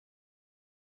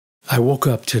I woke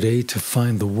up today to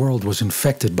find the world was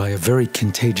infected by a very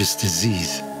contagious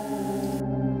disease.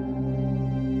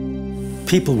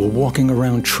 People were walking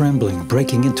around trembling,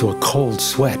 breaking into a cold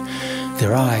sweat,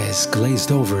 their eyes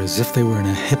glazed over as if they were in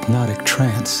a hypnotic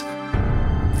trance.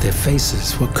 Their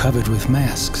faces were covered with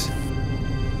masks.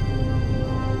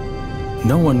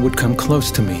 No one would come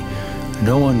close to me.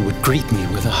 No one would greet me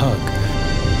with a hug.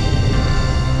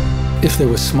 If they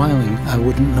were smiling, I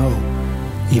wouldn't know.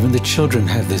 Even the children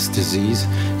had this disease,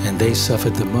 and they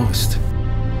suffered the most.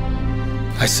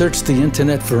 I searched the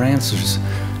internet for answers.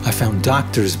 I found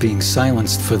doctors being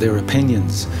silenced for their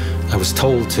opinions. I was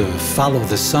told to follow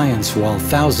the science while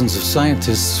thousands of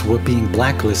scientists were being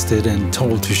blacklisted and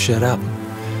told to shut up.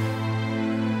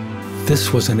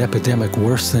 This was an epidemic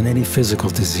worse than any physical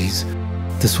disease.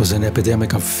 This was an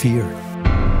epidemic of fear.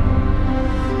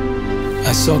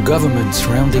 I saw governments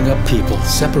rounding up people,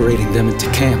 separating them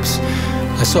into camps.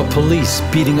 I saw police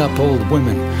beating up old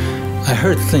women. I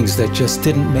heard things that just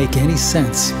didn't make any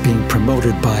sense being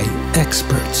promoted by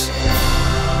experts.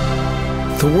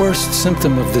 The worst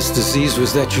symptom of this disease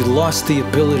was that you lost the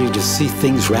ability to see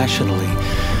things rationally.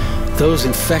 Those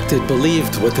infected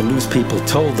believed what the news people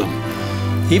told them.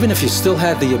 Even if you still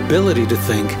had the ability to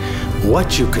think,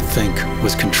 what you could think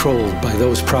was controlled by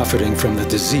those profiting from the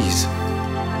disease.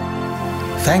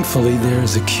 Thankfully, there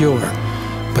is a cure,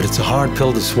 but it's a hard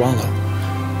pill to swallow.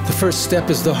 The first step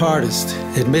is the hardest,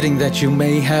 admitting that you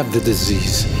may have the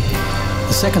disease.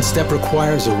 The second step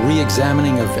requires a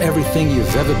re-examining of everything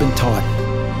you've ever been taught.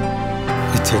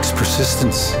 It takes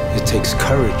persistence, it takes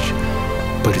courage,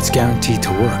 but it's guaranteed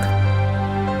to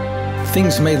work.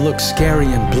 Things may look scary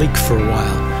and bleak for a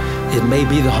while. It may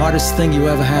be the hardest thing you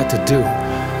ever had to do,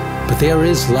 but there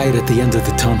is light at the end of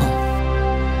the tunnel.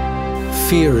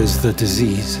 Fear is the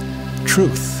disease.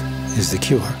 Truth is the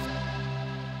cure.